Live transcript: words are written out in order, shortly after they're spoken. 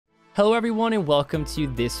Hello everyone and welcome to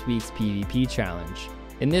this week's PvP challenge.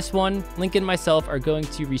 In this one, Link and myself are going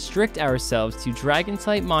to restrict ourselves to dragon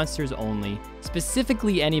type monsters only,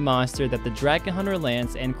 specifically any monster that the Dragon Hunter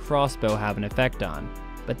Lance and Crossbow have an effect on.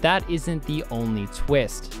 But that isn't the only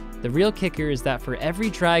twist. The real kicker is that for every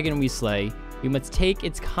dragon we slay, we must take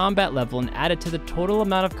its combat level and add it to the total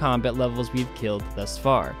amount of combat levels we've killed thus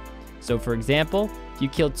far. So for example, if you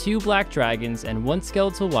kill 2 black dragons and 1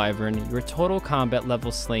 skeletal wyvern, your total combat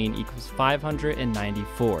level slain equals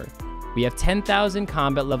 594. We have 10,000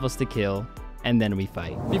 combat levels to kill, and then we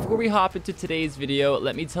fight. Before we hop into today's video,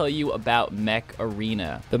 let me tell you about Mech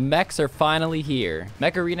Arena. The mechs are finally here.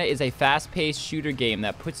 Mech Arena is a fast-paced shooter game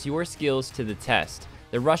that puts your skills to the test.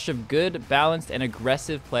 The rush of good, balanced, and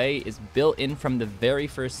aggressive play is built in from the very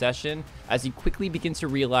first session as you quickly begin to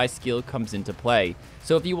realize skill comes into play.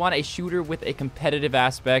 So if you want a shooter with a competitive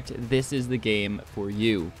aspect, this is the game for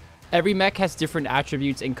you. Every mech has different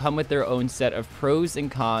attributes and come with their own set of pros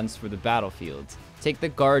and cons for the battlefield. Take the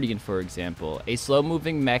Guardian for example, a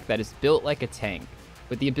slow-moving mech that is built like a tank.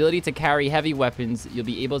 With the ability to carry heavy weapons, you'll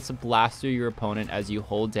be able to blast through your opponent as you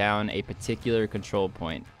hold down a particular control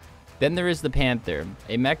point. Then there is the Panther,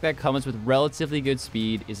 a mech that comes with relatively good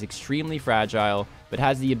speed, is extremely fragile, but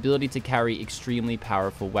has the ability to carry extremely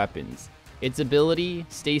powerful weapons. Its ability,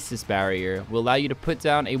 Stasis Barrier, will allow you to put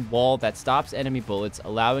down a wall that stops enemy bullets,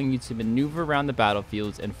 allowing you to maneuver around the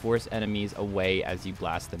battlefields and force enemies away as you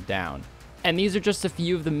blast them down. And these are just a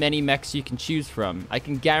few of the many mechs you can choose from. I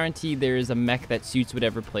can guarantee there is a mech that suits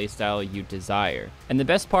whatever playstyle you desire. And the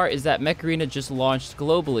best part is that Mech Arena just launched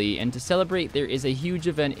globally, and to celebrate there is a huge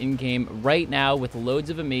event in-game right now with loads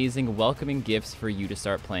of amazing welcoming gifts for you to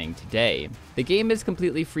start playing today. The game is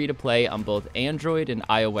completely free to play on both Android and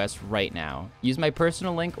iOS right now. Use my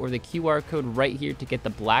personal link or the QR code right here to get the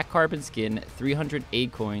Black Carbon skin,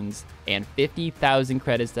 308 coins, and 50,000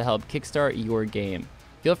 credits to help kickstart your game.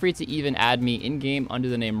 Feel free to even add me in-game under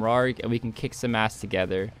the name Rarg and we can kick some ass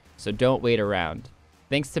together, so don't wait around.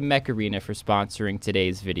 Thanks to Mech Arena for sponsoring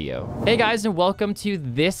today's video. Hey guys, and welcome to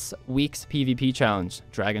this week's PvP challenge.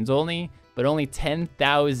 Dragons only, but only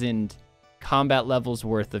 10,000 combat levels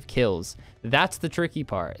worth of kills. That's the tricky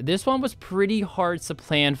part. This one was pretty hard to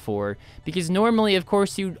plan for, because normally, of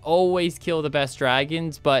course, you'd always kill the best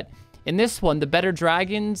dragons, but in this one, the better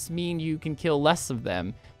dragons mean you can kill less of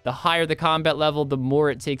them. The higher the combat level, the more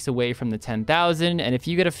it takes away from the 10,000. And if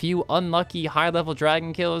you get a few unlucky high-level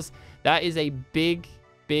dragon kills, that is a big,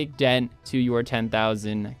 big dent to your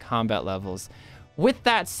 10,000 combat levels. With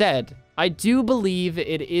that said, I do believe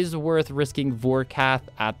it is worth risking Vorkath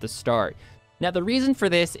at the start. Now, the reason for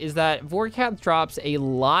this is that Vorkath drops a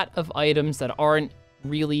lot of items that aren't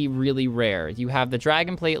really, really rare. You have the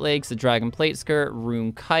Dragon Plate Legs, the Dragon Plate Skirt,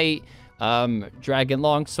 Rune Kite, Dragon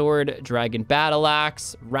Longsword, Dragon Battle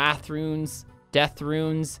Axe, Wrath Runes, Death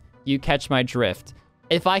Runes. You catch my drift.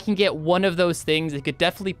 If I can get one of those things, it could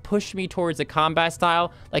definitely push me towards a combat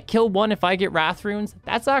style. Like kill 1 if I get Wrath Runes,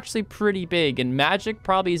 that's actually pretty big. And Magic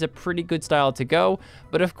probably is a pretty good style to go.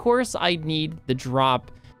 But of course, I need the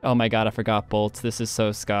drop. Oh my god, I forgot bolts. This is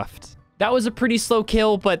so scuffed. That was a pretty slow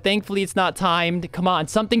kill, but thankfully it's not timed. Come on,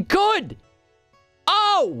 something good!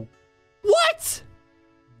 Oh! What?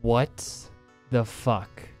 What the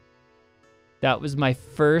fuck? That was my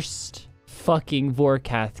first fucking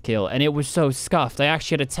Vorkath kill, and it was so scuffed. I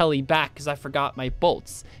actually had to telly back because I forgot my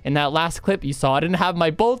bolts. In that last clip you saw, I didn't have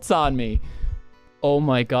my bolts on me. Oh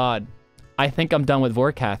my god. I think I'm done with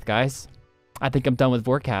Vorkath, guys. I think I'm done with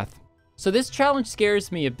Vorkath. So this challenge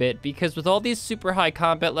scares me a bit because with all these super high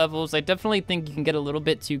combat levels, I definitely think you can get a little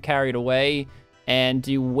bit too carried away and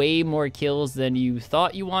do way more kills than you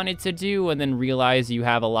thought you wanted to do, and then realize you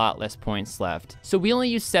have a lot less points left. So we only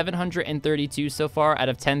used 732 so far out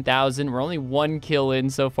of 10,000. We're only 1 kill in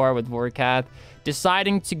so far with Vorkath,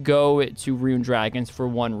 deciding to go to Rune Dragons for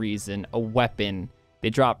one reason: a weapon.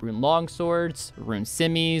 They drop Rune Longswords, Rune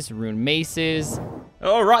Simmies, Rune Maces.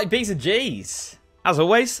 Alright, B's and G's. As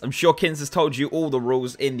always, I'm sure Kins has told you all the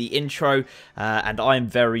rules in the intro, and I'm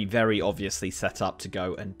very, very obviously set up to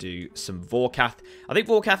go and do some Vorkath. I think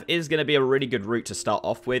Vorkath is going to be a really good route to start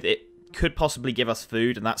off with. It could possibly give us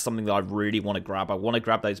food, and that's something that I really want to grab. I want to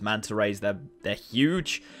grab those Manta Rays. They're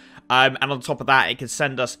huge. And on top of that, it can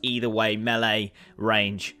send us either way, melee,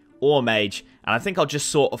 range, or mage. And I think I'll just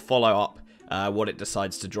sort of follow up what it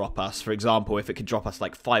decides to drop us. For example, if it could drop us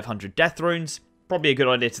like 500 Death Runes, probably a good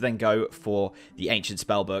idea to then go for the Ancient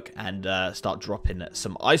Spellbook and start dropping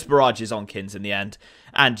some Ice Barrages on Kins in the end.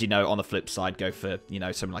 And, you know, on the flip side, go for, you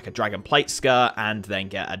know, something like a Dragon Plate Skirt and then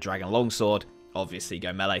get a Dragon Longsword. Obviously,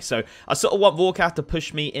 go melee. So I sort of want Vorkath to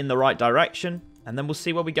push me in the right direction, and then we'll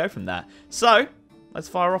see where we go from there. So let's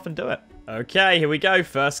fire off and do it. Okay, here we go.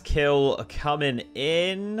 First kill coming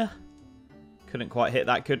in. Couldn't quite hit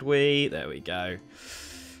that, could we? There we go.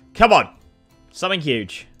 Come on. Something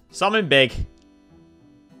huge. Something big.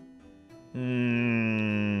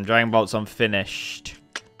 Dragon Bolt's unfinished.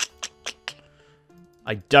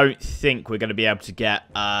 I don't think we're going to be able to get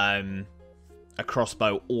a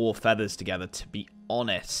crossbow or feathers together, to be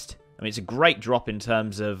honest. I mean, it's a great drop in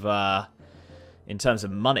terms of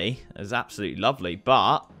money. It's absolutely lovely,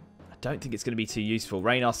 but I don't think it's going to be too useful.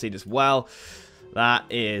 Raynar Seed as well. That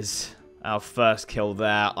is our first kill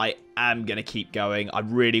there. I am going to keep going. I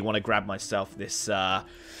really want to grab myself this...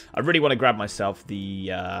 I really want to grab myself the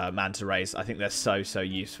Manta Rays. I think they're so, so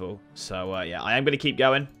useful. So, yeah, I am going to keep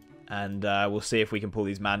going. And we'll see if we can pull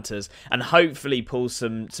these Mantas. And hopefully pull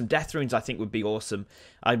some Death Runes, I think would be awesome.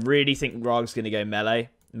 I really think Rargh's going to go melee.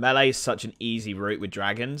 Melee is such an easy route with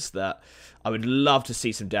dragons that I would love to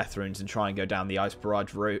see some Death Runes and try and go down the Ice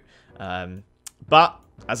Barrage route. But,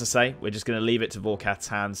 as I say, we're just going to leave it to Vorkath's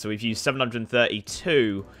hands. So we've used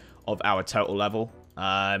 732 of our total level.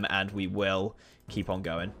 And we will keep on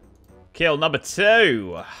going. Kill number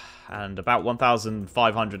 2. And about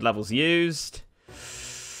 1,500 levels used.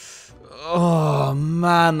 Oh,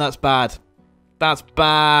 man, that's bad. That's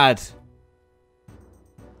bad.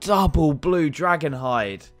 Double blue dragon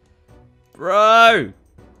hide. Bro.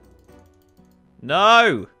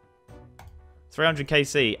 No. 300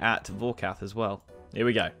 KC at Vorkath as well. Here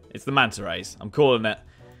we go. It's the Manta Rays. I'm calling it.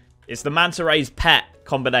 It's the Manta Rays pet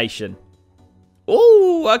combination.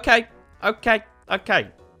 Oh, okay. Okay. Okay.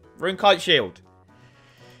 Rune Kite Shield.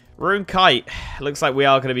 Rune Kite. Looks like we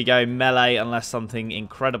are going to be going melee unless something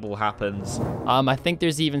incredible happens. I think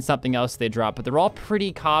there's even something else they drop, but they're all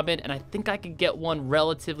pretty common, and I think I could get one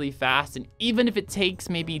relatively fast. And even if it takes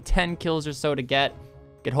maybe 10 kills or so to get,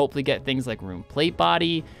 could hopefully get things like Rune Plate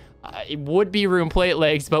Body. It would be Rune Plate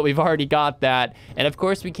Legs, but we've already got that. And of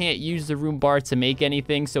course, we can't use the Rune Bar to make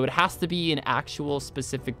anything, so it has to be an actual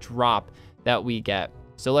specific drop that we get.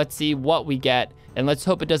 So let's see what we get, and let's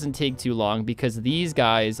hope it doesn't take too long, because these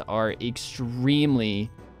guys are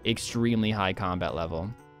extremely, extremely high combat level.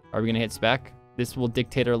 Are we going to hit spec? This will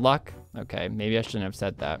dictate our luck? Okay, maybe I shouldn't have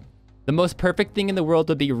said that. The most perfect thing in the world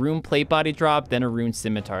would be Rune Plate Body drop, then a Rune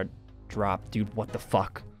Scimitar drop. Dude, what the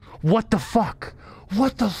fuck? What the fuck?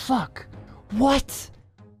 What the fuck? What?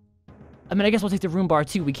 I mean, I guess we'll take the Rune Bar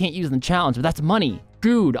too. We can't use the challenge, but that's money.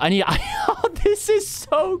 Dude, oh, this is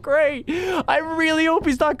so great. I really hope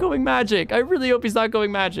he's not going magic. I really hope he's not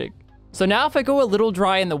going magic. So now if I go a little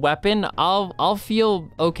dry in the weapon, I'll feel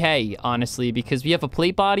okay, honestly, because we have a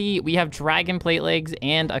plate body, we have dragon plate legs,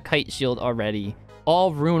 and a kite shield already.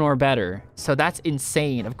 All rune or better. So that's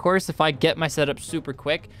insane. Of course, if I get my setup super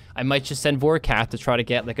quick, I might just send Vorkath to try to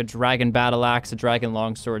get like a dragon battle axe, a dragon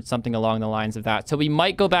longsword, something along the lines of that. So we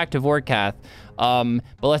might go back to Vorkath.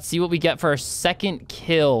 But let's see what we get for our second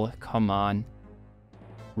kill. Come on.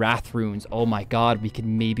 Wrath runes. Oh my god, we could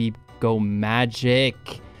maybe go magic.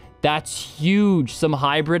 That's huge. Some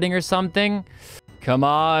hybriding or something. Come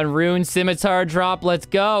on, Rune Scimitar drop. Let's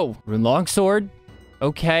go. Rune Longsword.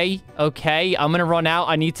 Okay, okay. I'm gonna run out.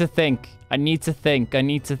 I need to think. I need to think. I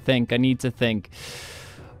need to think. I need to think.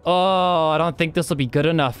 Oh, I don't think this will be good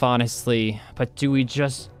enough, honestly. But do we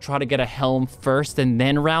just try to get a helm first and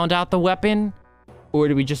then round out the weapon? Or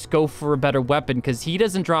do we just go for a better weapon? Because he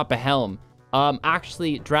doesn't drop a helm.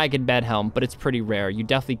 Actually, Dragon Bed Helm, but it's pretty rare. You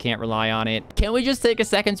definitely can't rely on it. Can we just take a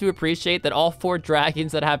second to appreciate that all 4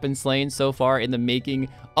 dragons that have been slain so far in the making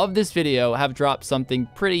of this video have dropped something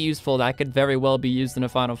pretty useful that could very well be used in a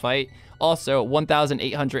final fight? Also,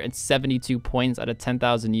 1,872 points out of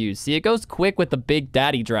 10,000 used. See, it goes quick with the big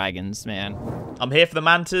daddy dragons, man. I'm here for the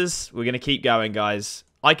Mantas. We're going to keep going, guys.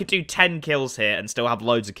 I could do 10 kills here and still have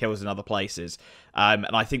loads of kills in other places. And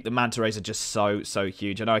I think the Manta Rays are just so, so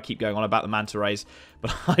huge. I know I keep going on about the Manta Rays,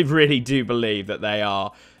 but I really do believe that they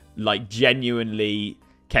are, like, genuinely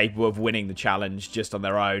capable of winning the challenge just on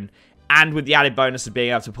their own. And with the added bonus of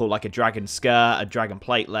being able to pull, like, a Dragon Skirt, a Dragon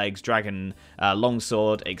Plate Legs, Dragon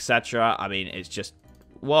Longsword, etc. I mean, it's just...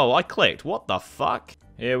 Whoa, I clicked. What the fuck?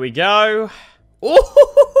 Here we go.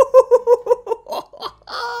 Oh,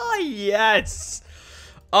 yes!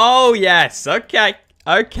 Oh, yes. Okay.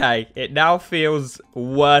 Okay. It now feels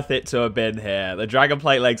worth it to have been here. The Dragon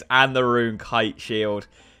Plate Legs and the Rune Kite Shield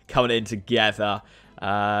coming in together.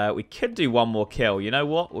 We could do one more kill. You know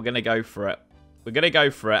what? We're going to go for it. We're going to go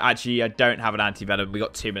for it. Actually, I don't have an anti-venom. We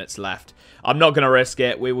got 2 minutes left. I'm not going to risk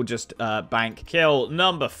it. We will just bank. Kill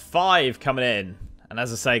number 5 coming in. And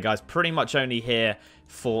as I say, guys, pretty much only here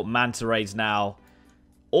for Manta Rays now.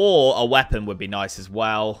 Or a weapon would be nice as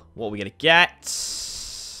well. What are we going to get?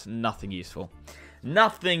 Nothing useful.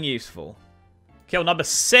 Nothing useful. Kill number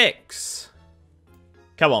 6.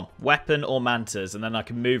 Come on. Weapon or mantas. And then I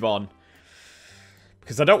can move on.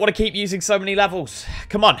 Because I don't want to keep using so many levels.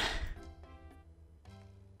 Come on.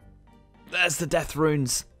 There's the death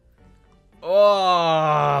runes.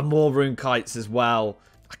 Oh, more rune kites as well.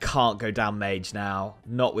 I can't go down mage now.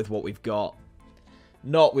 Not with what we've got.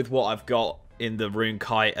 Not with what I've got in the rune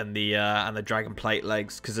kite and the dragon plate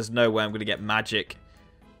legs. Because there's no way I'm going to get magic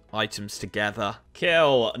items together.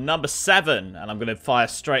 Kill number 7. And I'm going to fire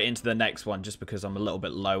straight into the next one. Just because I'm a little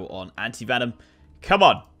bit low on anti-venom. Come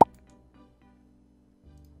on.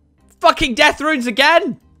 Fucking death runes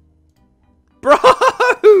again! Bro!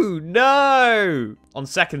 No! On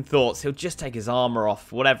second thoughts, he'll just take his armor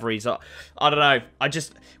off. Whatever he's... I don't know.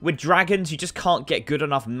 With dragons, you just can't get good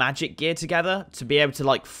enough magic gear together to be able to,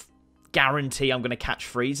 like, guarantee I'm going to catch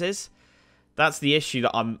freezes. That's the issue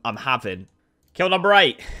that I'm having. Kill number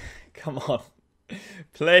 8. Come on.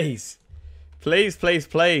 Please. Please, please,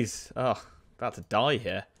 please. Oh, about to die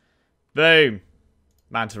here. Boom.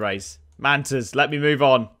 Manta rays. Mantas, let me move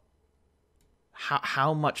on.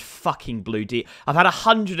 How much fucking blue D... I've had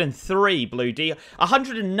 103 blue D...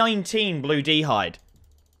 119 blue D-hide.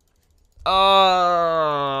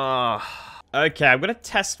 Okay, I'm going to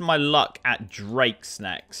test my luck at Drakes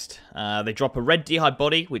next. They drop a red D-hide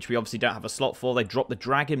body, which we obviously don't have a slot for. They drop the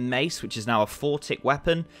dragon mace, which is now a 4-tick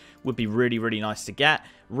weapon. Would be really, really nice to get.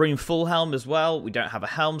 Rune full helm as well. We don't have a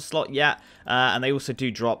helm slot yet. And they also do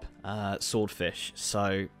drop swordfish.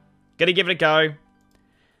 So, gonna give it a go.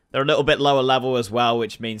 They're a little bit lower level as well,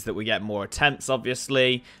 which means that we get more attempts,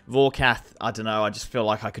 obviously. Vorkath, I don't know, I just feel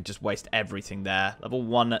like I could just waste everything there. Level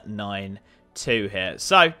 192 here.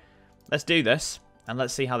 So, let's do this, and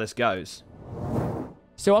let's see how this goes.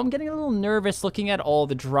 So I'm getting a little nervous looking at all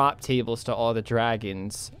the drop tables to all the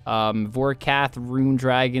dragons. Vorkath, Rune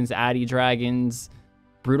Dragons, Addy Dragons,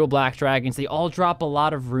 Brutal Black Dragons, they all drop a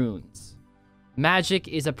lot of runes. Magic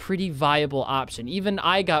is a pretty viable option. Even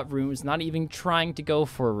I got runes, not even trying to go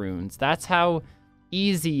for runes. That's how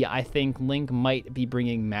easy I think Link might be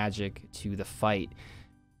bringing magic to the fight.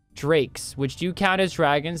 Drakes, which do count as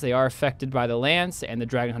dragons, they are affected by the lance and the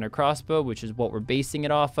Dragon Hunter crossbow, which is what we're basing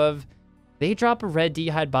it off of. They drop a red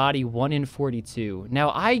D-hide body 1 in 42.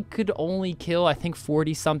 Now, I could only kill, I think,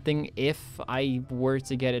 40-something if I were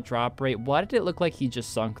to get a drop rate. Why did it look like he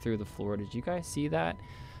just sunk through the floor? Did you guys see that?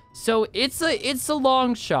 So it's a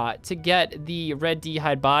long shot to get the red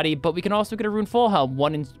D-hide body, but we can also get a rune full helm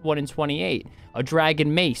 1 in 28, a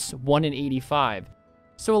dragon mace 1 in 85.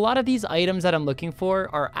 So a lot of these items that I'm looking for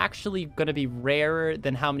are actually going to be rarer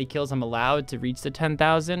than how many kills I'm allowed to reach the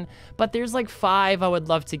 10,000, but there's like 5 I would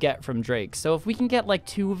love to get from Drake. So if we can get like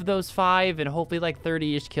 2 of those 5 and hopefully like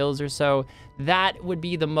 30-ish kills or so, that would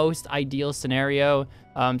be the most ideal scenario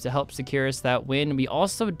to help secure us that win. We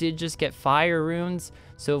also did just get fire runes,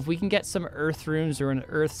 so if we can get some earth runes or an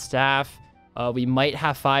earth staff, we might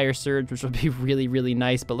have fire surge, which would be really, really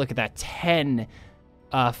nice. But look at that, 10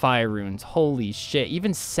 fire runes. Holy shit.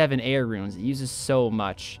 Even 7 air runes. It uses so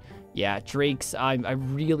much. Yeah, Drakes, I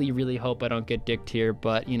really, really hope I don't get dicked here.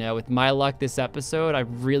 But, you know, with my luck this episode, I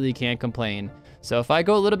really can't complain. So if I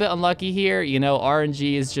go a little bit unlucky here, you know,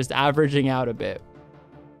 RNG is just averaging out a bit.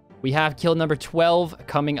 We have kill number 12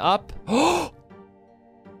 coming up. Oh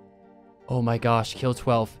my gosh, kill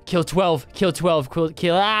 12. Kill 12. Kill 12.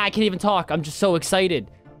 Kill. I can't even talk. I'm just so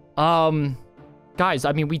excited. Guys,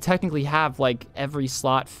 I mean, we technically have, like, every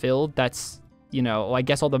slot filled. That's, you know, I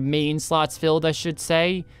guess all the main slots filled, I should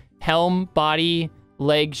say. Helm, body,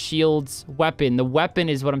 leg, shields, weapon. The weapon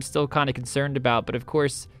is what I'm still kind of concerned about. But, of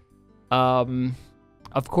course,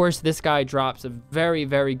 this guy drops a very,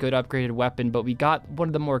 very good upgraded weapon. But we got one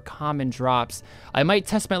of the more common drops. I might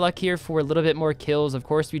test my luck here for a little bit more kills. Of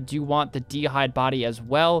course, we do want the D-hide body as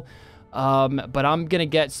well. But I'm gonna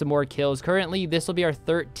get some more kills. Currently, this will be our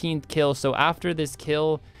 13th kill. So after this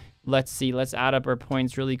kill, let's see. Let's add up our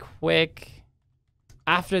points really quick.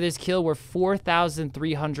 After this kill, we're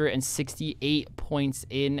 4,368 points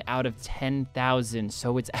in out of 10,000.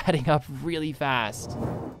 So it's adding up really fast.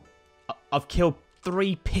 I've killed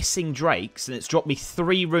 3 pissing drakes, and it's dropped me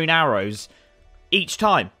 3 rune arrows each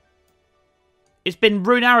time. It's been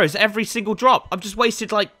rune arrows every single drop. I've just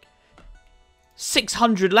wasted, like,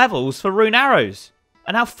 600 levels for rune arrows.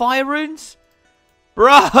 And now fire runes?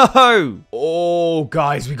 Bro! Oh,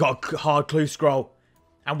 guys, we got a hard clue scroll.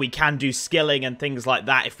 And we can do skilling and things like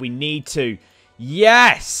that if we need to.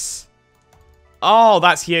 Yes! Oh,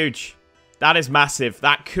 that's huge. That is massive.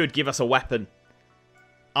 That could give us a weapon.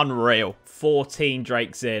 Unreal. 14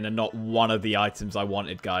 drakes in and not one of the items I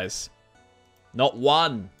wanted, guys. Not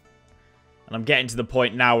one. And I'm getting to the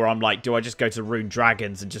point now where I'm like, do I just go to Rune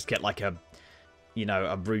Dragons and just get like a, you know,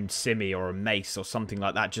 a Rune Simi or a Mace or something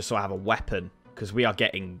like that just so I have a weapon? Because we're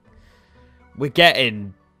getting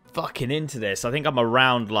fucking into this. I think I'm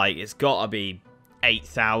around, like, it's got to be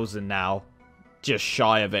 8,000 now. Just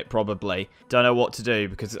shy of it, probably. Don't know what to do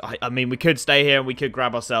because, I mean, we could stay here and we could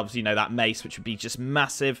grab ourselves, you know, that Mace, which would be just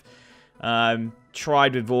massive.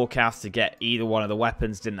 Tried with Vorkath to get either one of the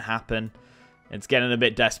weapons. Didn't happen. It's getting a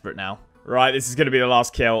bit desperate now. Right, this is going to be the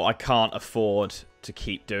last kill. I can't afford to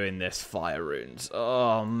keep doing this. Fire runes.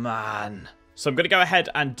 Oh, man. So I'm going to go ahead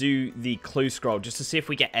and do the clue scroll just to see if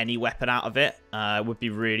we get any weapon out of it. It would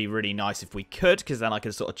be really, really nice if we could, because then I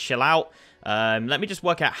can sort of chill out. Let me just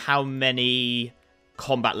work out how many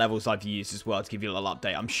combat levels I've used as well to give you a little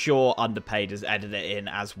update. I'm sure Underpaid has edited it in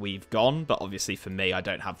as we've gone, but obviously for me, I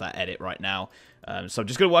don't have that edit right now. So I'm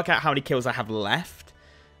just going to work out how many kills I have left.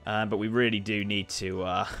 But we really do need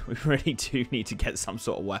to get some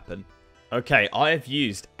sort of weapon. Okay, I have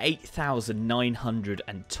used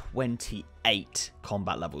 8,928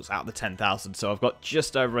 combat levels out of the 10,000, so I've got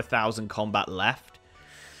just over 1,000 combat left,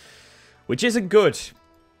 which isn't good.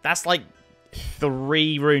 That's like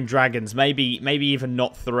 3 Rune Dragons, maybe even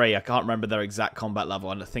not 3. I can't remember their exact combat level,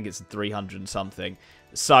 and I think it's 300 and something.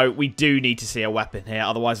 So we do need to see a weapon here,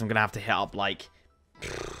 otherwise I'm going to have to hit up like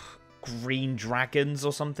Green Dragons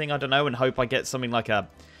or something, I don't know, and hope I get something like a...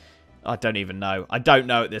 I don't even know. I don't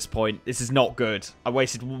know at this point. This is not good. I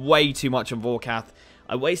wasted way too much on Vorkath.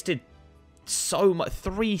 I wasted so much.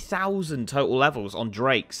 3,000 total levels on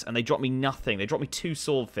Drakes, and they dropped me nothing. They dropped me 2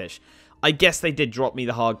 Swordfish. I guess they did drop me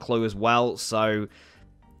the hard clue as well, so...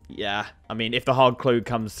 yeah, I mean, if the hard clue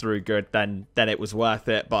comes through good, then it was worth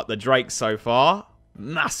it. But the Drakes so far,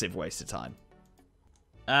 massive waste of time.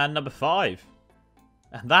 And number 5.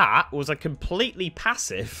 And that was a completely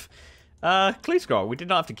passive... clue scroll. We did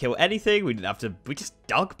not have to kill anything. We didn't have to... we just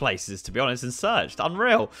dug places, to be honest, and searched.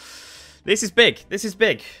 Unreal. This is big. This is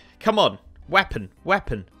big. Come on. Weapon.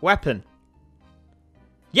 Weapon. Weapon.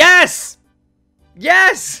 Yes!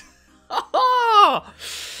 Yes!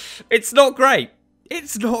 It's not great.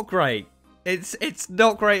 It's not great. It's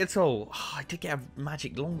not great at all. Oh, I did get a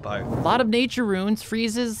magic longbow. A lot of nature runes.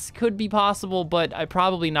 Freezes could be possible, but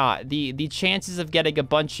probably not. The chances of getting a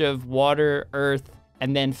bunch of water, earth,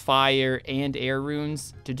 and then fire and air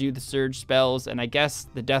runes to do the surge spells, and I guess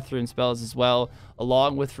the death rune spells as well,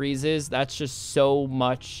 along with freezes, that's just so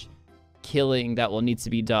much killing that will need to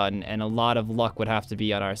be done, and a lot of luck would have to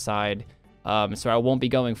be on our side. So I won't be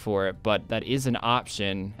going for it, but that is an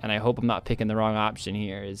option, and I hope I'm not picking the wrong option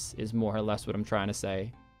here, is more or less what I'm trying to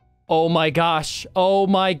say. Oh my gosh. Oh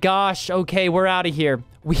my gosh. Okay, we're out of here.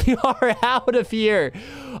 We are out of here.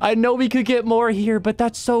 I know we could get more here, but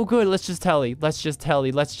that's so good. Let's just tally. Let's just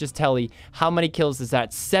tally. Let's just tally. How many kills is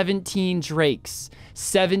that? 17 Drakes.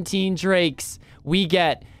 17 Drakes. We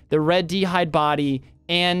get the red D-hide body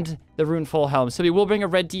and the rune full helm. So we will bring a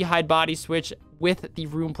red D-hide body switch with the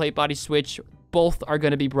rune plate body switch. Both are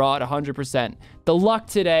going to be brought 100%. The luck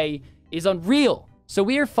today is unreal. So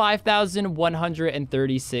we are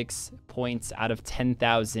 5,136 points out of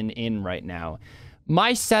 10,000 in right now.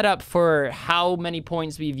 My setup for how many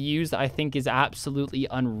points we've used, I think, is absolutely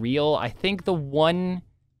unreal. I think the one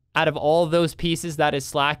out of all those pieces that is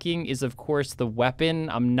slacking is, of course, the weapon.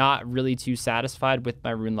 I'm not really too satisfied with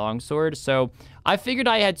my rune longsword. So I figured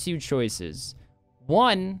I had 2 choices.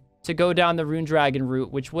 One, to go down the rune dragon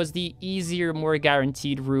route, which was the easier, more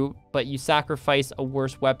guaranteed route, but you sacrifice a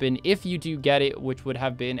worse weapon if you do get it, which would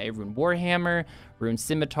have been a rune warhammer, rune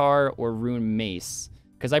scimitar, or rune mace.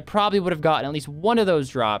 Because I probably would have gotten at least one of those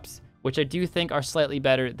drops, which I do think are slightly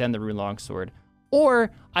better than the rune longsword.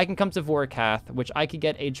 Or I can come to Vorkath, which I could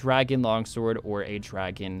get a dragon longsword or a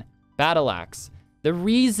dragon battle axe. The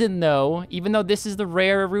reason, though, even though this is the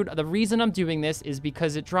rare route, the reason I'm doing this is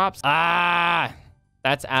because it drops...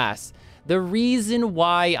 that's ass. The reason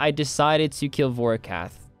why I decided to kill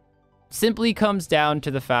Vorkath simply comes down to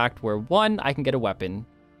the fact where, 1, I can get a weapon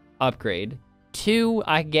upgrade. 2,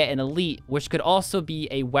 I can get an elite, which could also be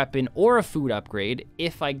a weapon or a food upgrade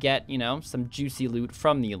if I get, you know, some juicy loot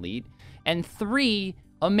from the elite. And 3,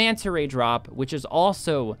 a manta ray drop, which is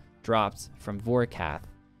also dropped from Vorkath.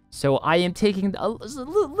 So I am taking a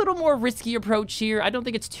little more risky approach here. I don't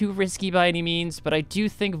think it's too risky by any means, but I do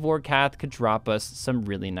think Vorkath could drop us some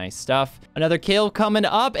really nice stuff. Another kill coming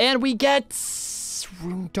up, and we get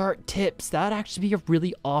rune dart tips. That'd actually be a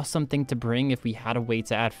really awesome thing to bring if we had a way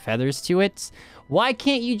to add feathers to it. Why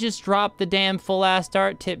can't you just drop the damn full-ass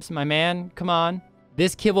dart tips, my man? Come on.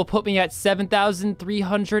 This kill will put me at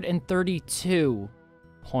 7,332.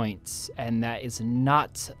 points, and that is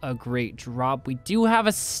not a great drop. We do have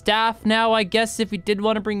a staff now, I guess, if we did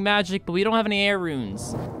want to bring magic, but we don't have any air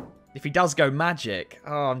runes. If he does go magic,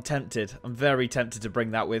 oh, I'm tempted. I'm very tempted to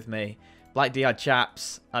bring that with me. Black D-Hide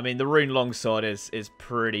chaps. I mean, the rune longsword is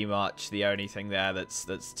pretty much the only thing there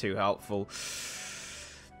that's too helpful.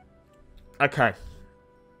 Okay.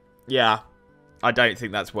 Yeah. I don't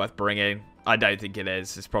think that's worth bringing. I don't think it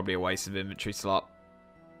is. It's probably a waste of inventory slot.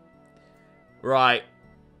 Right.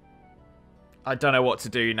 I don't know what to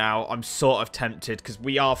do now. I'm sort of tempted because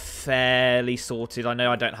we are fairly sorted. I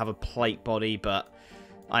know I don't have a plate body, but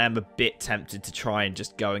I am a bit tempted to try and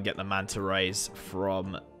just go and get the manta rays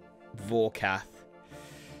from Vorkath.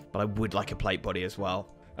 But I would like a plate body as well.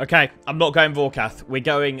 Okay, I'm not going Vorkath. We're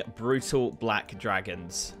going Brutal Black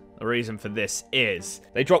Dragons. The reason for this is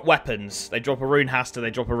they drop weapons. They drop a rune Hasta,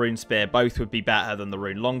 they drop a rune spear. Both would be better than the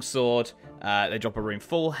rune longsword. They drop a rune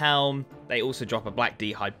full helm. They also drop a black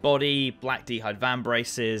D-Hide body, black D-Hide van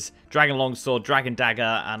braces, dragon longsword, dragon dagger,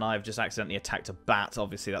 and I've just accidentally attacked a bat.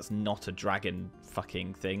 Obviously, that's not a dragon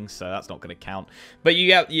fucking thing, so that's not going to count. But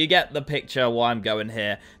you get the picture why I'm going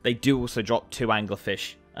here. They do also drop 2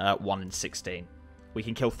 anglerfish, 1 in 16. We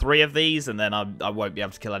can kill 3 of these, and then I won't be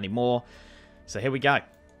able to kill any more. So here we go.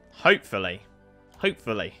 Hopefully,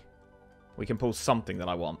 we can pull something that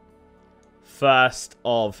I want. First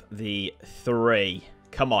of the 3.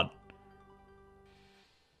 Come on.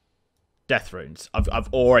 Death runes.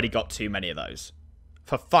 I've already got too many of those.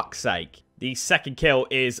 For fuck's sake. The second kill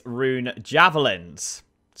is rune javelins.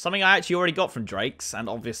 Something I actually already got from Drake's and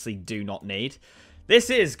obviously do not need. This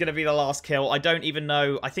is going to be the last kill. I don't even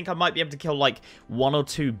know. I think I might be able to kill like 1 or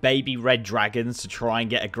 2 baby red dragons to try and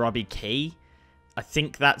get a grubby key. I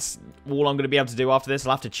think that's all I'm going to be able to do after this.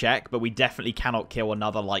 I'll have to check, but we definitely cannot kill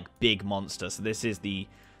another, like, big monster. So this is the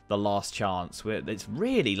last chance. It's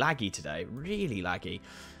really laggy today. Really laggy.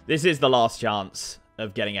 This is the last chance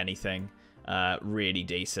of getting anything really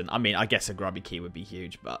decent. I mean, I guess a grubby key would be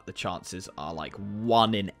huge, but the chances are, like,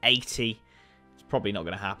 1 in 80. It's probably not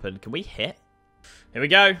going to happen. Can we hit? Here we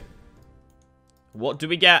go. What do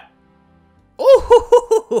we get?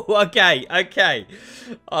 Oh, okay.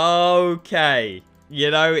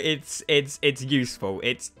 You know, it's useful.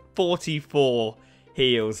 It's 44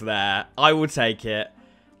 heals there. I will take it.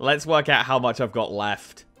 Let's work out how much I've got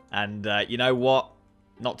left. And you know what?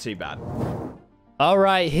 Not too bad. All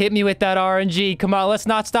right, hit me with that RNG. Come on, let's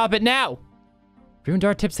not stop it now. Rune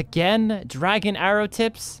dart tips again. Dragon arrow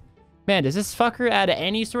tips. Man, does this fucker add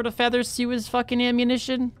any sort of feathers to his fucking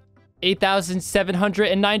ammunition?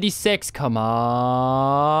 8,796. Come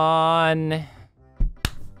on.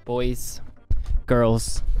 Boys,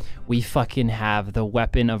 girls, we fucking have the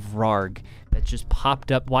weapon of Rargh that just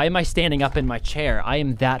popped up. Why am I standing up in my chair? I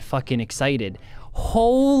am that fucking excited.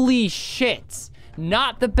 Holy shit.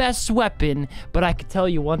 Not the best weapon, but I can tell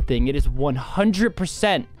you one thing. It is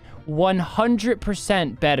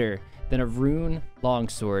 100% better than a rune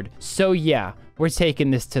longsword. So yeah, we're taking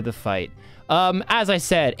this to the fight. As I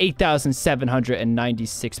said,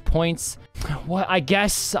 8,796 points. What? I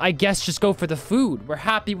guess just go for the food. We're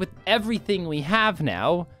happy with everything we have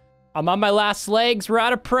now. I'm on my last legs. We're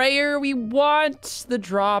out of prayer. We want the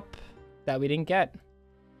drop that we didn't get.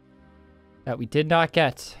 That we did not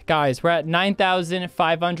get. Guys, we're at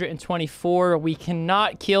 9,524. We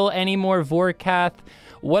cannot kill any more Vorkath.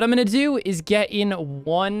 What I'm going to do is get in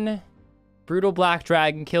 1 Brutal Black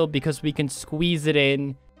Dragon kill because we can squeeze it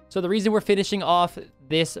in. So the reason we're finishing off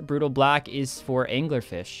this Brutal Black is for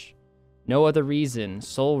anglerfish. No other reason.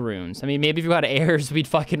 Soul runes. I mean, maybe if we got airs, we'd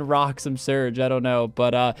fucking rock some surge. I don't know.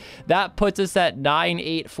 But that puts us at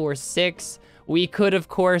 9,846. We could, of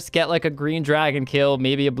course, get like a green dragon kill,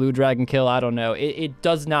 maybe a blue dragon kill. I don't know. It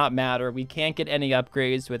does not matter. We can't get any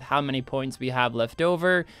upgrades with how many points we have left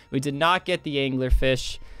over. We did not get the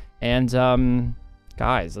anglerfish. And,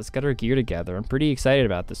 guys, let's get our gear together. I'm pretty excited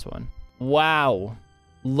about this one. Wow.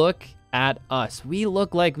 Look at us. We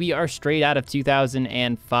look like we are straight out of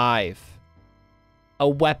 2005. A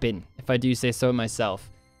weapon, if I do say so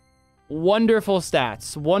myself. Wonderful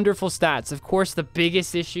stats. Wonderful stats. Of course, the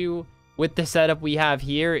biggest issue with the setup we have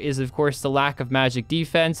here is, of course, the lack of magic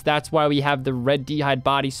defense. That's why we have the red D-Hide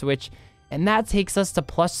body switch. And that takes us to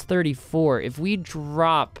plus 34. If we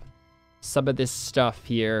drop some of this stuff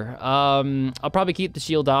here, I'll probably keep the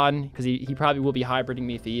shield on because he probably will be hybriding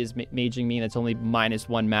me if he is maging me. That's only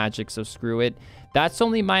 -1 magic, so screw it. That's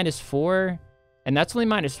only -4, and that's only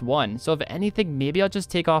 -1. So if anything, maybe I'll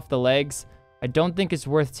just take off the legs. I don't think it's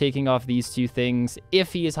worth taking off these 2 things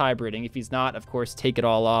if he is hybriding. If he's not, of course, take it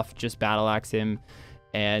all off. Just battle axe him.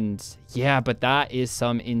 And yeah, but that is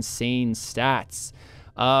some insane stats.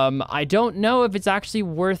 I don't know if it's actually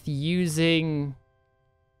worth using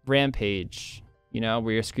Rampage. You know,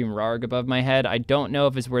 where you scream Rarg above my head. I don't know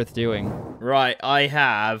if it's worth doing. Right, I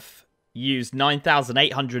have used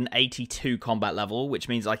 9,882 combat level, which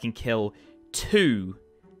means I can kill 2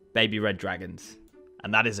 baby red dragons.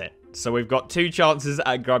 And that is it. So we've got 2 chances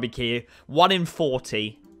at a grubby key. 1 in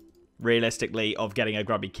 40, realistically, of getting a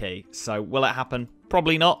grubby key. So will it happen?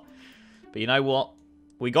 Probably not. But you know what?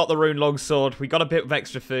 We got the rune longsword. We got a bit of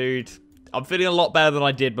extra food. I'm feeling a lot better than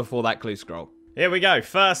I did before that clue scroll. Here we go.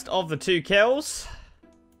 First of the 2 kills.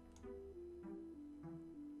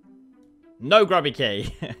 No grubby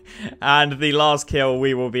key. And the last kill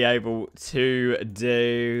we will be able to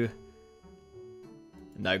do...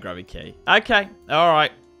 No grubby key. Okay.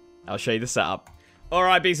 Alright. I'll show you the setup.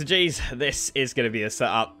 Alright, B's and G's. This is going to be the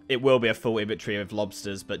setup. It will be a full inventory of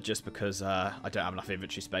lobsters, but just because I don't have enough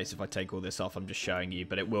inventory space, if I take all this off, I'm just showing you.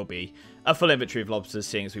 But it will be a full inventory of lobsters,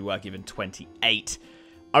 seeing as we were given 28.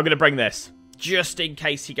 I'm going to bring this, just in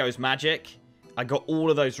case he goes magic. I got all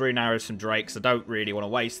of those rune arrows from Drake, so I don't really want to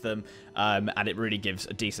waste them. And it really gives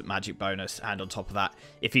a decent magic bonus. And on top of that,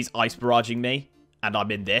 if he's ice barraging me, and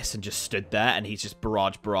I'm in this and just stood there, and he's just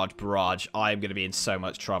barrage, I am going to be in so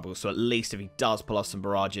much trouble. So at least if he does pull off some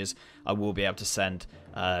barrages, I will be able to send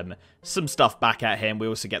some stuff back at him. We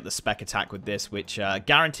also get the spec attack with this, which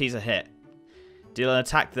guarantees a hit. Deal an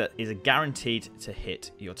attack that is guaranteed to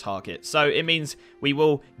hit your target. So it means we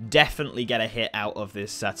will definitely get a hit out of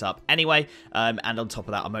this setup anyway. And on top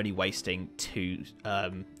of that, I'm only wasting 2,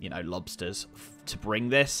 lobsters to bring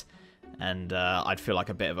this. And I'd feel like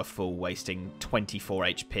a bit of a fool wasting 24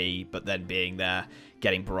 HP, but then being there,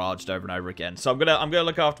 getting barraged over and over again. So I'm gonna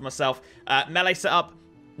look after myself. Melee setup,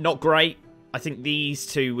 not great. I think these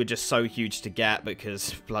 2 were just so huge to get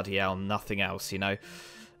because bloody hell, nothing else, you know.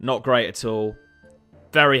 Not great at all.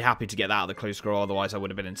 Very happy to get that out of the clue scroll, otherwise I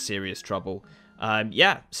would have been in serious trouble.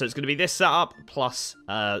 Yeah, so it's going to be this setup plus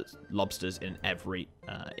lobsters in every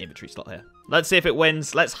inventory slot here. Let's see if it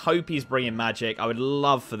wins. Let's hope he's bringing magic. I would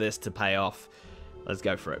love for this to pay off. Let's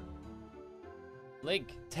go for it.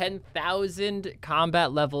 Link, 10,000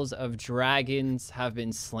 combat levels of dragons have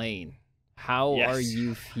been slain. How are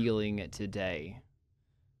you feeling today?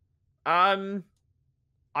 I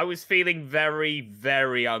was feeling very,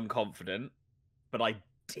 very unconfident, but I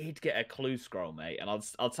did get a clue scroll, mate, and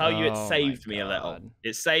I'll tell you, it saved me a little.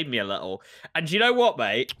 It saved me a little. And do you know what,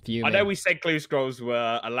 mate? I know we said clue scrolls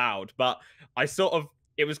were allowed, but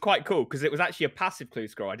it was quite cool because it was actually a passive clue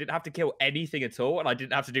scroll. I didn't have to kill anything at all, and I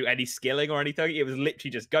didn't have to do any skilling or anything. It was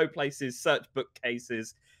literally just go places, search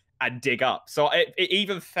bookcases, and dig up. So it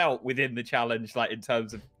even felt within the challenge, like in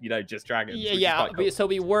terms of, just dragons. Yeah. Cool. So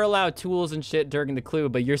we were allowed tools and shit during the clue,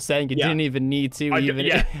 but you're saying you didn't even need to.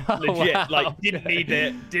 Legit. Wow. Like, didn't need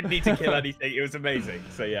it. Didn't need to kill anything. It was amazing.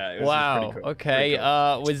 So yeah. It was pretty cool. Okay.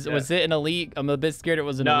 Pretty cool. Was it an elite? I'm a bit scared it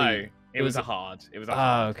was an elite. It was a hard. It was a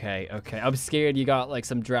hard. Okay. I'm scared you got like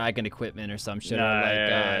some dragon equipment or some shit.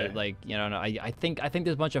 I think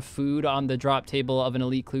there's a bunch of food on the drop table of an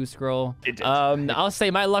elite clue scroll. It did. I'll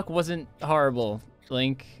say my luck wasn't horrible,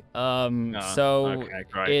 Link. It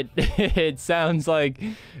sounds like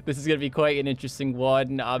this is gonna be quite an interesting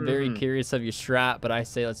one. I'm very curious of your strat, but I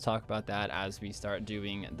say let's talk about that as we start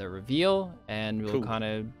doing the reveal, and we'll kind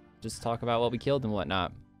of just talk about what we killed and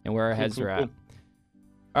whatnot, and where our heads are at.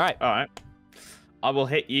 All right. I will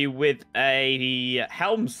hit you with a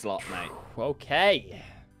helm slot, mate. Okay.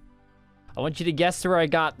 I want you to guess where I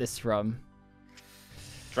got this from.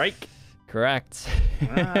 Drake? Correct.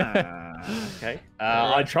 Okay.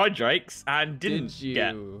 I tried Drake's and didn't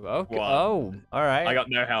get one. Oh, all right. I got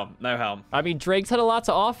no helm. No helm. I mean, Drake's had a lot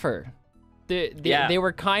to offer. They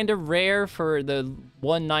were kind of rare for the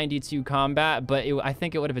 192 combat, but I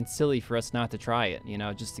think it would have been silly for us not to try it,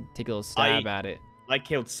 just to take a little stab at it. I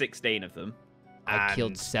killed 16 of them. I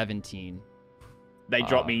killed 17. They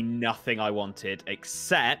dropped me nothing I wanted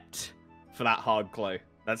except for that hard clue.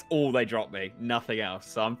 That's all they dropped me. Nothing else.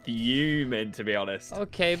 So I'm fuming, to be honest.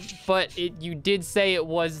 Okay, but you did say it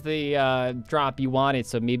was the drop you wanted,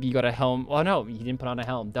 so maybe you got a helm. Oh, no, you didn't put on a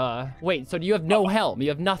helm. Duh. Wait, so do you have no helm? You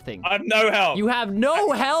have nothing. I have no helm. You have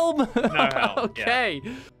no helm? No helm. Okay.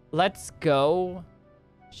 Yeah. Let's go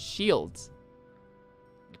shields.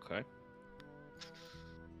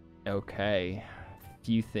 Okay.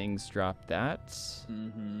 Few things dropped that.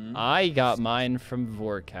 I got mine from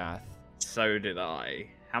Vorkath. So did I.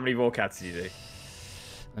 How many Vorkaths did you do?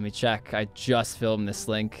 Let me check. I just filmed this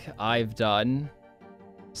link. I've done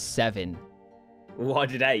 7. Well, I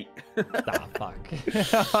did 8. Ah,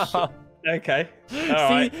 fuck. Okay. All See,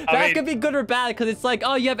 right. that could be good or bad because it's like,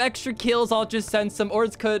 oh, you have extra kills, I'll just send some, or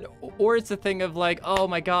it's a thing of like, oh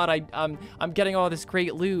my god, I'm getting all this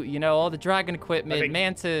great loot, you know, all the dragon equipment,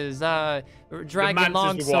 mantas, dragon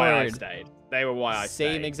longsword. They were why I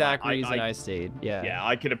stayed. Same exact reason I stayed. Yeah. Yeah,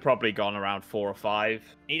 I could have probably gone around 4 or 5.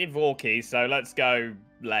 Needed Vorky, so let's go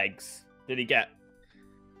legs. Did he get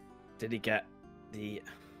the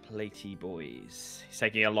Platey boys? He's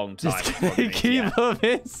taking a long time. Just gonna keep him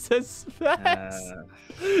in suspense.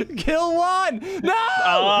 Kill one! No!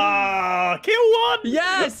 Oh, kill one!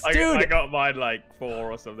 Yes, dude! I got mine like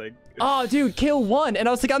 4 or something. Oh, dude, kill one. And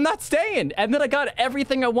I was like, I'm not staying. And then I got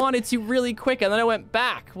everything I wanted to really quick, and then I went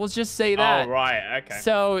back. We'll just say that. Oh, right, okay.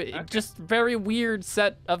 So, just very weird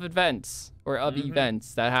set of events, or of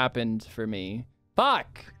events that happened for me.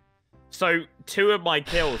 Fuck! So, 2 of my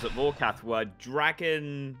kills at Vorkath were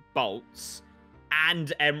Dragon Bolts and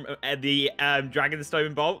the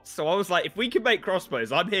Dragonstone Bolts. So I was like, if we can make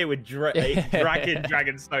crossbows, I'm here with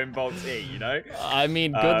Dragonstone Bolts here, you know? I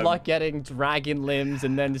mean, good luck getting dragon limbs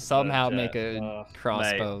and then somehow make a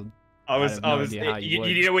crossbow. Mate, I was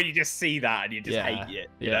you know when you just see that and you just hate it,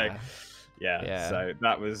 you know? Yeah, so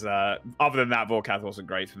that was, other than that, Vorkath wasn't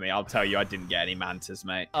great for me. I'll tell you, I didn't get any mantas,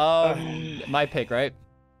 mate. My pick, right?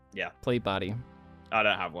 Yeah. Plate body. I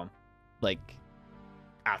don't have one. Like,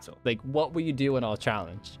 at all. Like, what will you do in all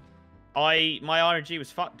challenge? My RNG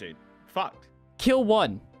was fucked, dude. Fucked. Kill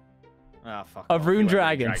one. Ah, fuck. Of rune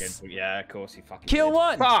dragons. Yeah, of course you fucking Kill did.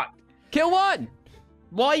 one. Fuck. Kill one.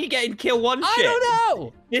 Why are you getting kill one shit? I don't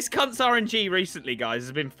know. This cunt's RNG recently, guys,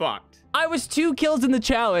 has been fucked. I was 2 kills in the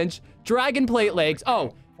challenge. Dragon plate legs.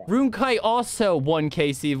 Oh, Rune Kite also 1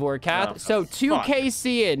 KC Vorkath. So 2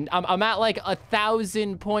 KC in. I'm at like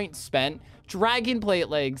 1,000 points spent. Dragon plate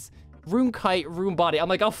legs. Rune Kite, Rune Body. I'm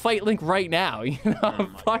like, I'll fight Link right now. You know,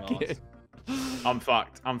 fuck it. I'm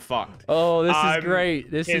fucked. I'm fucked. Oh, this is great.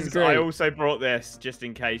 This is great. I also brought this just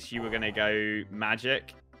in case you were going to go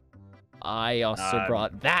magic. I also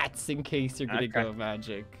brought that in case you're going to go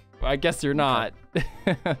magic. I guess you're not.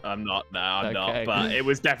 I'm not. No, I'm not. But it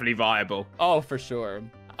was definitely viable. Oh, for sure.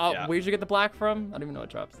 Where'd you get the black from? I don't even know what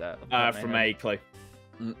drops that. From A Clue.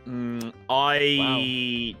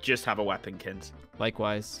 I just have a weapon, Kins.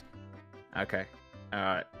 Likewise. Okay. All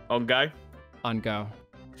right. On go. On go.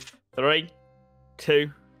 3, 2,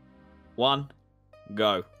 1,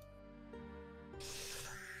 go.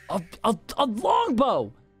 A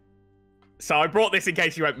longbow. So I brought this in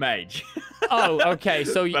case you went mage. Oh, okay.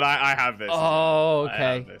 So, but I have this. Oh,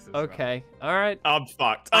 okay. Okay. All right. I'm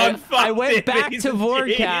fucked. I'm fucked. I went back to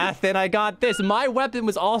Vorkath and I got this. My weapon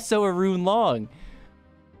was also a rune long.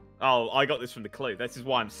 Oh, I got this from the clue. This is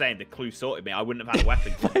why I'm saying the clue sorted me. I wouldn't have had a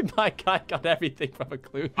weapon. My guy got everything from a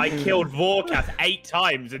clue. I killed Vorkath 8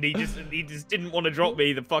 times, and he just didn't want to drop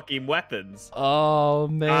me the fucking weapons. Oh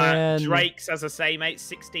man. Drakes, as I say, mate.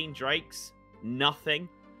 16 Drakes. Nothing.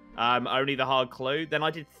 Only the hard clue. Then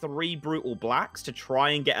I did 3 brutal blacks to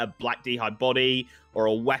try and get a black d'hide body or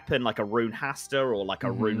a weapon like a rune haster or like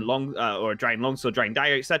a rune long or a dragon longsword, dragon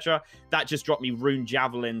dagger, etc. That just dropped me rune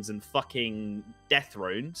javelins and fucking death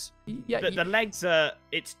runes. Yeah, the legs are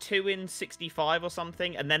it's 2 in 65 or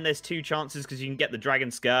something, and then there's 2 chances because you can get the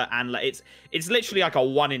dragon skirt, and it's literally like a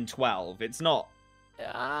 1 in 12. It's not.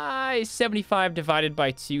 75 divided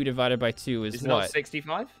by 2 divided by 2 is what? Not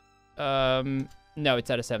 65? No,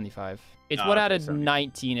 it's out of 75. It's what out of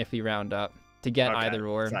 19 if we round up to get either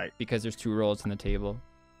or, because there's 2 rolls on the table.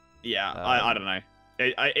 Yeah, I don't know.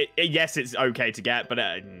 Yes, it's okay to get, but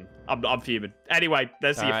I'm fuming. Anyway,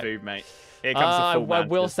 let's see your food, mate. Here comes the full I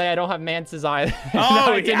will say I don't have mantas either.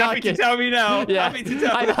 Oh, you're happy to tell me now. Yeah, happy to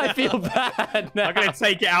tell me. I feel bad now. I'm gonna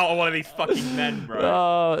take it out on one of these fucking men, bro.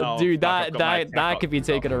 Oh, dude, that could be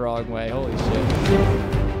taken a wrong way. Holy shit.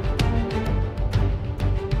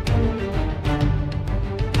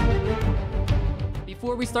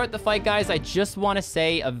 Before we start the fight, guys, I just want to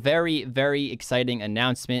say a very, very exciting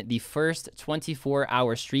announcement. The first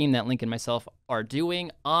 24-hour stream that Link and myself are doing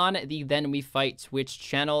on the Then We Fight Twitch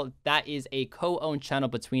channel. That is a co-owned channel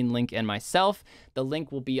between Link and myself. The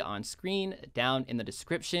link will be on screen down in the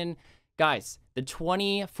description. Guys, the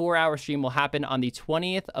 24-hour stream will happen on the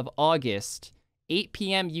 20th of August, 8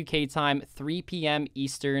 p.m. UK time, 3 p.m.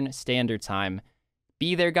 Eastern Standard Time.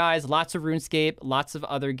 Be there, guys. Lots of RuneScape, lots of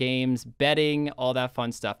other games, betting, all that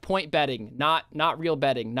fun stuff. Point betting, not real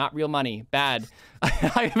betting, not real money. Bad.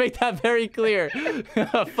 I make that very clear.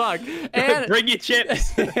 Fuck. And bring your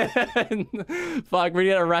chips. Fuck, we're gonna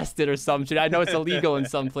get arrested or some shit. I know it's illegal in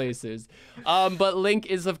some places. But Link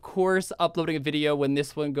is, of course, uploading a video when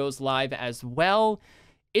this one goes live as well.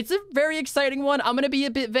 It's a very exciting one. I'm going to be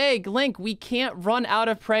a bit vague. Link, we can't run out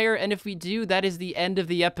of prayer, and if we do, that is the end of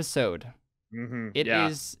the episode. It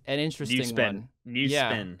is an interesting one. New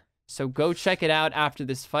spin. So go check it out after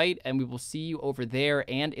this fight, and we will see you over there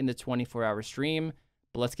and in the 24-hour stream.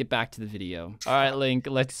 But let's get back to the video. All right, Link,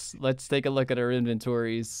 let's take a look at our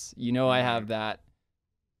inventories. You know I have that.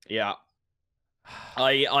 Yeah.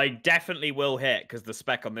 I definitely will hit because the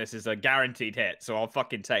spec on this is a guaranteed hit, so I'll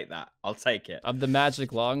fucking take that. I'll take it. Of the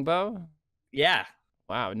magic longbow? Yeah.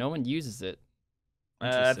 Wow, no one uses it.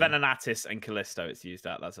 Venenatis and Callisto it's used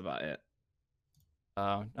at. That's about it. Oh,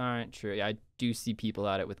 all right, true. Yeah, I do see people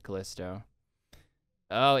at it with Callisto.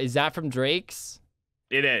 Oh, is that from Drake's?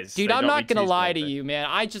 It is. Dude, I'm not gonna lie to you, man.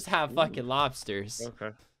 I just have fucking lobsters. Okay.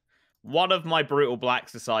 One of my Brutal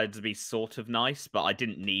Blacks decided to be sort of nice, but I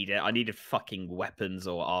didn't need it. I needed fucking weapons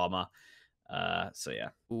or armor. So yeah.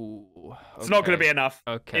 Ooh, okay. It's not going to be enough.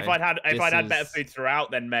 Okay. If I'd had better food throughout,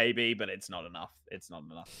 then maybe, but it's not enough. It's not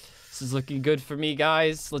enough. This is looking good for me,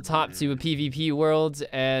 guys. Let's hop to a PvP world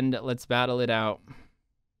and let's battle it out.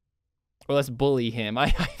 Or let's bully him. I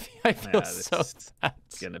feel so sad.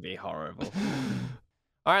 It's going to be horrible.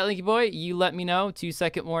 All right, Linky Boy, you let me know.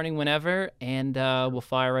 2-second warning whenever, and we'll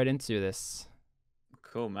fire right into this.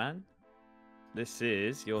 Cool, man. This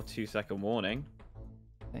is your 2-second warning.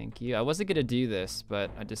 Thank you. I wasn't going to do this,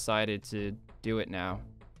 but I decided to do it now.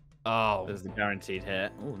 Oh. There's the guaranteed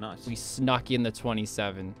hit. Oh, nice. We snuck in the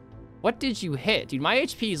 27. What did you hit? Dude, my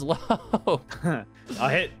HP is low.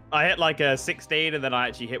 I hit like a 16, and then I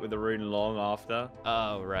actually hit with the rune long after.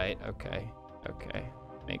 Oh, right. Okay. Okay.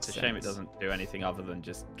 Makes sense. It's a shame it doesn't do anything other than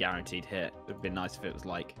just guaranteed hit. It would have been nice if it was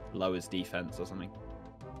like lowers defense or something.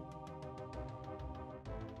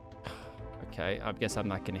 Okay, I guess I'm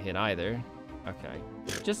not gonna hit either. Okay,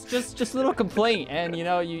 just a little complaint, and you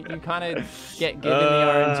know you kind of get given the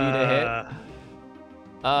RNG to hit.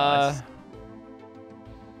 Nice.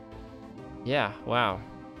 Yeah. Wow.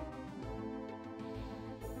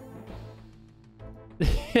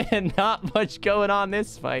 Not much going on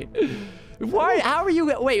this fight. Why? How are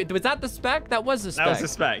you? Wait, was that the spec? That was the spec. That was the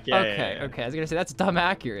spec. Yeah. Okay. Yeah. Okay. I was gonna say that's dumb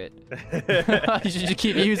accurate. You should just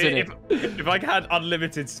keep using it. If I had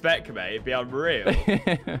unlimited spec, mate, it'd be unreal.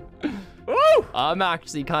 Woo! I'm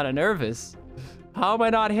actually kind of nervous. How am I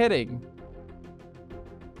not hitting?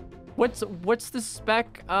 What's the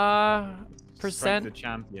spec percent of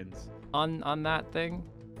champions on that thing?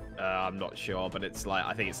 I'm not sure, but it's like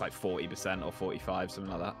I think it's like 40% or 45,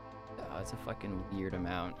 something like that. Oh, it's a fucking weird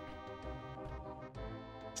amount.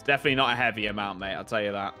 It's definitely not a heavy amount, mate. I'll tell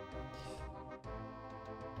you that.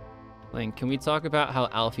 Link, can we talk about how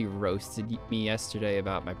Alfie roasted me yesterday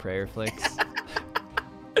about my prayer flicks?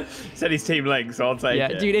 Said he's Team Link, so I'll take it.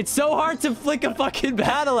 Yeah, dude, it's so hard to flick a fucking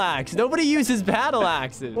battle axe. Nobody uses battle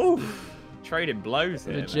axes. Trading blows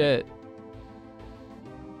here. Legit.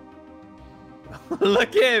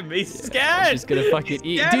 Look at him. He's scared. He's just gonna fucking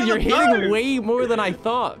eat. Dude, you're hitting way more than I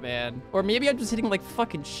thought, man. Or maybe I'm just hitting like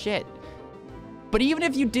fucking shit. But even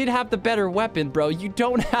if you did have the better weapon, bro, you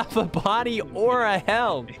don't have a body or a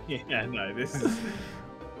helm. Yeah, no, this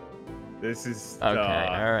is okay.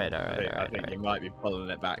 All right. I think you might be pulling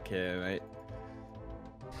it back here, mate.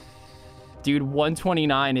 Dude,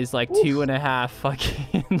 129 is like 2.5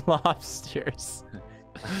 fucking lobsters.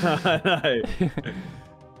 I know.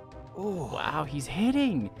 Wow, he's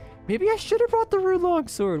hitting. Maybe I should have brought the rude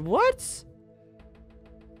longsword. What?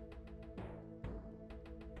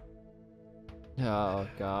 Oh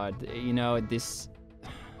god, you know this.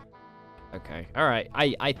 Okay, all right.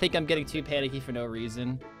 I think I'm getting too panicky for no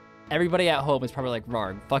reason. Everybody at home is probably like,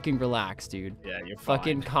 Rarg, fucking relax, dude. Yeah, you're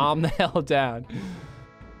fucking fine. Calm the hell down.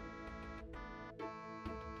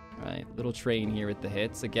 All right, little train here with the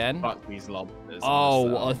hits again. Fuck these lobsters.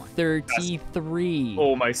 Oh, a 33. That's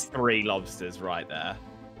almost 3 lobsters right there.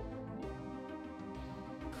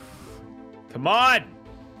 Come on,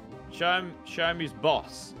 show him who's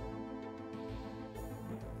boss.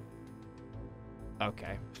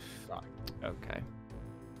 Okay. Fuck. Okay.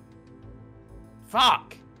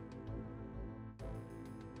 Fuck.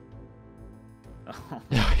 Oh,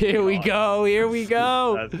 here we go. Here we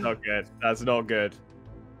go. That's not good. That's not good.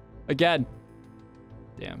 Again.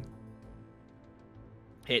 Damn.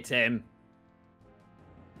 Hit him.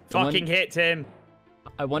 Fucking hit him.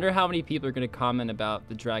 I wonder how many people are going to comment about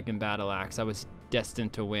the Dragon Battle Axe. I was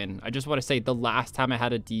destined to win. I just want to say the last time I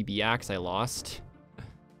had a DB axe, I lost.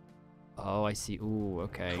 Oh, I see. Ooh,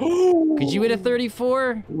 okay. Could you hit a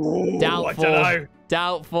 34? Doubtful. I don't know.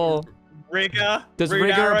 Doubtful. Rigger. Does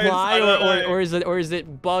rigger apply, or is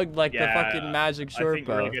it bugged like the fucking magic short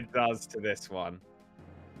bow? I think rigger does to this one.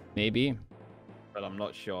 Maybe. But I'm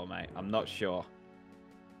not sure, mate. I'm not sure.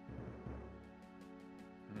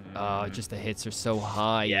 Just the hits are so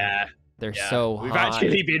high. Yeah. They're so high. We've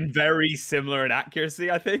actually been very similar in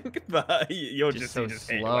accuracy, I think, but you're just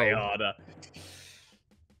hitting way harder.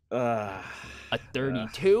 A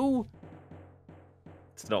 32?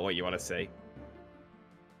 It's not what you want to see.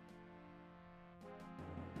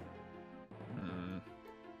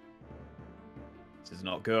 This is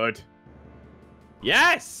not good.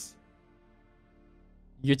 Yes!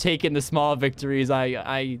 You're taking the small victories.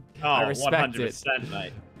 I respect 100%,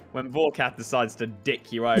 mate. When Vorkath decides to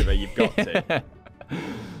dick you over, you've got to.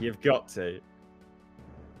 You've got to.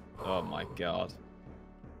 Oh my god.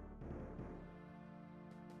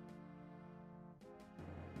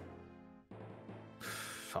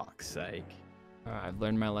 Fuck's sake. Alright, I've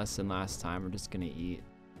learned my lesson last time. We're just gonna eat.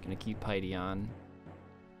 Gonna keep Piety on.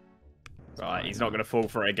 Right, he's not going to fall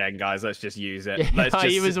for it again, guys. Let's just use it.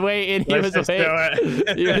 He was waiting. He was waiting.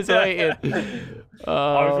 He was waiting.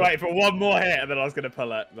 I was waiting for one more hit, and then I was going to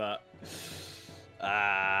pull it, but...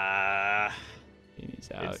 He's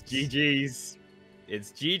out. It's GG's.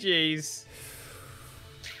 It's GG's.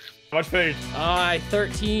 How much food?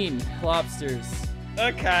 13 lobsters.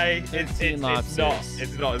 Okay. It's not as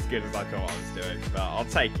good as I thought I was doing, but I'll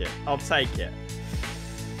take it. I'll take it.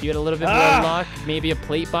 You had a little bit more luck, maybe a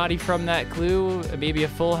plate body from that clue, maybe a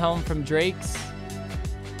full helm from Drake's.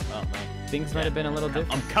 Oh, man. Things might have been a little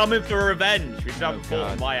different. I'm coming for revenge. We haven't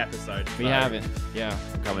fought in my episode. We haven't. Yeah.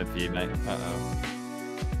 I'm coming for you, mate. Uh-oh.